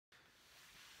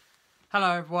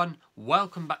Hello everyone,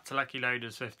 welcome back to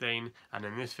Lucky15, and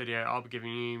in this video I'll be giving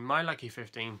you my Lucky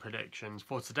 15 predictions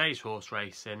for today's horse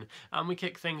racing, and we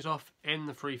kick things off in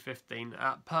the 315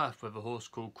 at Perth with a horse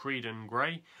called Creadan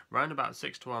Grae, round about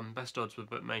 6-1, best odds with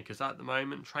bookmakers at the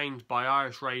moment, trained by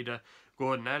Irish Raider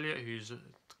Gordon Elliott, who's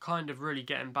kind of really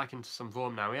getting back into some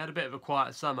form now. He had a bit of a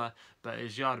quiet summer, but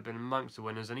his yard have been amongst the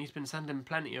winners, and he's been sending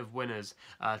plenty of winners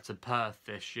to Perth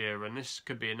this year, and this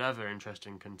could be another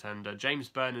interesting contender. James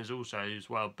Byrne is also as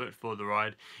well booked for the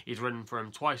ride. He's ridden for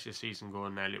him twice this season,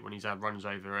 Gordon Elliott, when he's had runs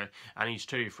over it, and he's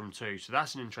 2 from 2, so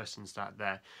that's an interesting stat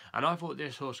there. And I thought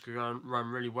this horse could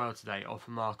run really well today off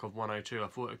a mark of 102. I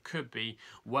thought it could be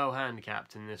well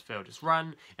handicapped in this field. It's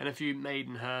run in a few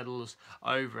maiden hurdles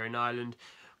over in Ireland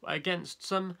against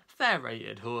some fair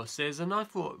rated horses, and I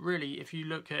thought really if you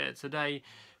look at it today,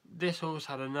 this horse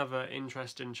had another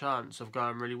interesting chance of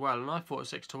going really well, and I thought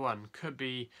 6-1 could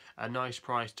be a nice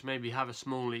price to maybe have a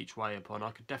small each way upon.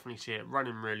 I could definitely see it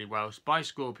running really well. By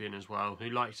Scorpion as well, who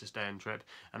likes to stay on trip,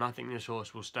 and I think this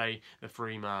horse will stay the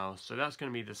 3 miles. So that's going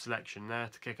to be the selection there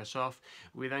to kick us off.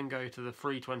 We then go to the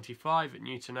 325 at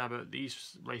Newton Abbot.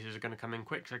 These races are going to come in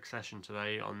quick succession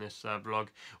today on this vlog,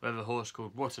 with a horse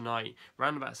called Whataknight,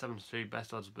 round about 7-2,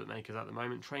 best odds bookmakers at the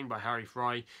moment, trained by Harry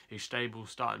Fry, whose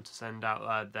stable's starting to send out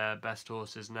their best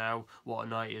horses now.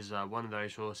 Whataknight is one of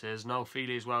those horses. Noel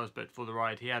Feely as well is booked for the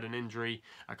ride. He had an injury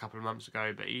a couple of months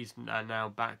ago, but he's now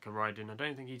back riding. I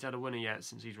don't think he's had a winner yet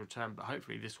since he's returned, but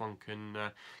hopefully this one can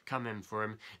come in for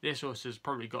him. This horse has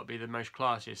probably got to be the most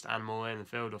classiest animal in the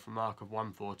field off a mark of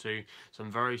 142.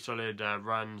 Some very solid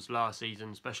runs last season,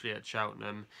 especially at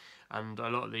Cheltenham. And a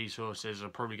lot of these horses are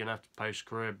probably going to have to post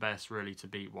career best really to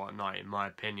beat Whataknight, in my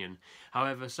opinion.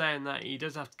 However, saying that, he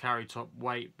does have to carry top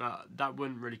weight, but that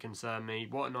wouldn't really concern me.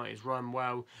 Whataknight has run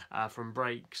well from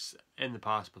breaks in the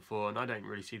past before, and I don't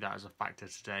really see that as a factor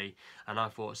today. And I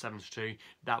thought 7-2,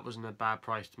 that wasn't a bad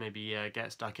price to maybe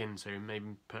get stuck into,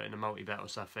 maybe put in a multi-bet or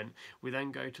something. We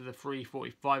then go to the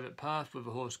 345 at Perth with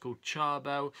a horse called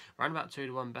Charbel, around about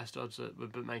 2-1, best odds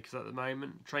with bookmakers at the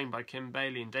moment, trained by Kim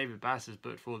Bailey, and David Bass is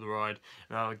booked for the ride.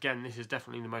 Now again, this is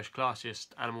definitely the most classiest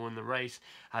animal in the race.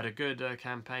 Had a good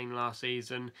campaign last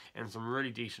season in some really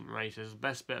decent races.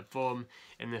 Best bit of form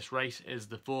in this race is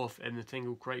the 4th in the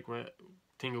Tingle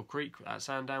Creek at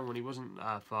Sandown, when he wasn't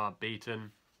far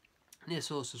beaten. This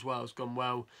horse as well has gone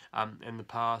well in the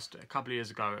past. A couple of years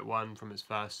ago it won from its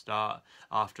first start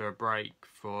after a break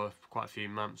for quite a few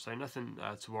months, so nothing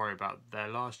to worry about there.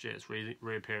 Last year its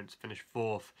reappearance finished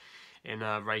 4th in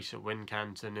a race at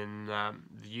Wincanton in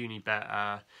the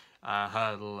Unibet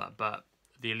hurdle, but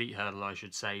the elite hurdle I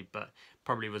should say, but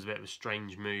probably was a bit of a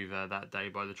strange move that day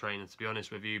by the trainer, to be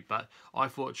honest with you. But I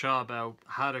thought Charbel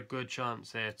had a good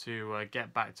chance here to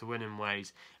get back to winning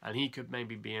ways, and he could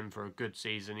maybe be in for a good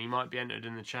season. He might be entered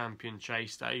in the champion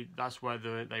chase. That's where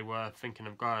they were thinking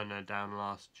of going down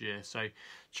last year. So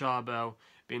Charbel,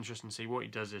 be interesting to see what he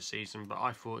does this season. But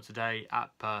I thought today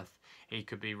at Perth he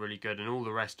could be really good, and all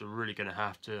the rest are really going to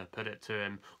have to put it to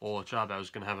him, or Charbel's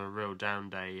going to have a real down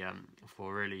day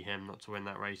for really him not to win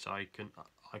that race. I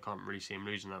can't really see him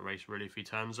losing that race really if he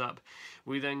turns up.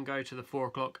 We then go to the 4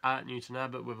 o'clock at Newton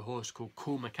Abbot with a horse called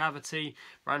Macavity,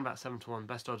 round about 7-1,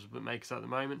 best odds bookmakers at the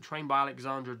moment, trained by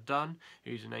Alexandra Dunn,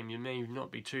 who's a name you may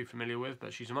not be too familiar with,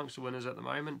 but she's amongst the winners at the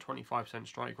moment. 25%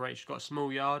 strike rate. She's got a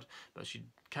small yard, but she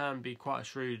can be quite a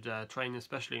shrewd trainer,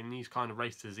 especially in these kind of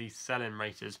races, these selling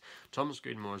races. Thomas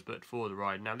Goodmore is booked for the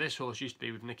ride. Now this horse used to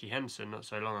be with Nicky Henderson not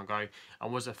so long ago,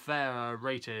 and was a fair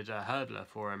rated hurdler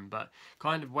for him, but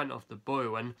kind of went off the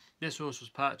boil. And this horse was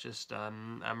purchased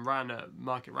and ran at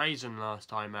Market Raisin last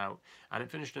time out, and it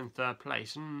finished in 3rd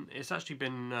place, and it's actually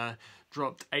been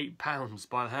dropped £8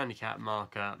 by the handicap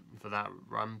marker for that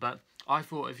run. But I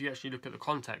thought if you actually look at the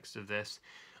context of this,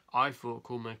 I thought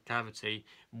Macavity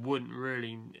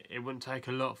it wouldn't take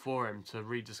a lot for him to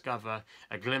rediscover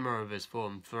a glimmer of his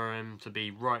form, for him to be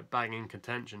right bang in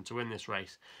contention to win this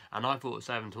race. And I thought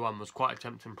 7-1 was quite a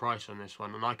tempting price on this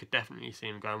one, and I could definitely see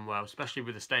him going well, especially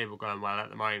with the stable going well at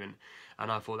the moment.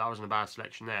 And I thought that wasn't a bad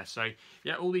selection there. So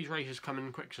yeah, all these races come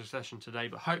in quick succession today,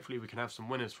 but hopefully we can have some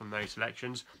winners from those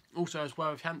selections. Also as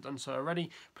well, if you haven't done so already,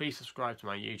 please subscribe to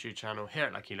my YouTube channel here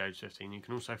at Lucky15. You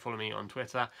can also follow me on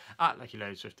Twitter at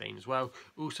Lucky15 as well.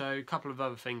 Also, a couple of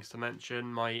other things to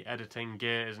mention. My editing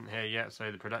gear isn't here yet,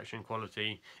 so the production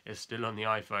quality is still on the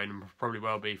iPhone and probably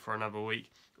will be for another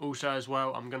week. Also as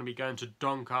well, I'm going to be going to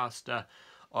Doncaster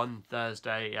on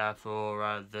Thursday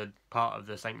for the part of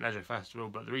the St Leger Festival,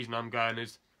 but the reason I'm going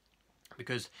is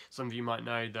because some of you might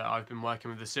know that I've been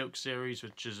working with the Silk Series,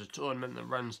 which is a tournament that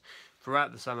runs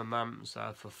throughout the summer months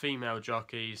for female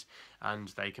jockeys, and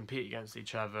they compete against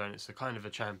each other, and it's a kind of a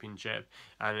championship,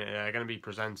 and they're going to be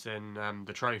presenting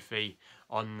the trophy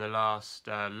on the last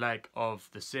leg of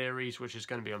the series, which is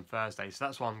going to be on Thursday. So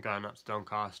that's why I'm going up to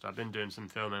Doncaster. I've been doing some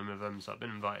filming with them, so I've been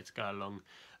invited to go along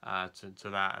to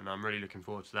that, and I'm really looking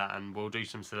forward to that. And we'll do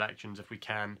some selections if we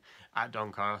can at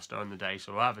Doncaster on the day,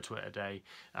 so we'll have a Twitter day,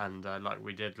 and like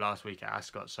we did last week at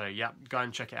Ascot. So yeah, go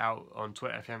and check it out on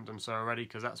Twitter if you haven't done so already,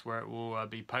 because that's where it will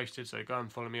be posted, so go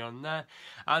and follow me on there.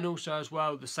 And also as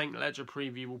well, the St Ledger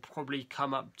preview will probably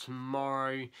come up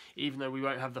tomorrow, even though we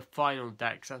won't have the final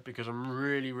decks. That's because I'm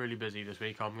really busy this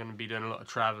week. I'm going to be doing a lot of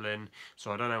travelling,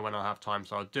 so I don't know when I'll have time,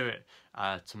 so I'll do it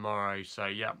tomorrow. So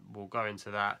yeah, we'll go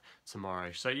into that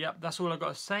tomorrow. So yeah, that's all I've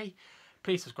got to say.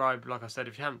 Please subscribe, like I said,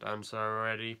 if you haven't done so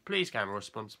already. Please gamble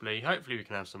responsibly. Hopefully we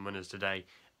can have some winners today,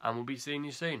 and we'll be seeing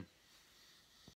you soon.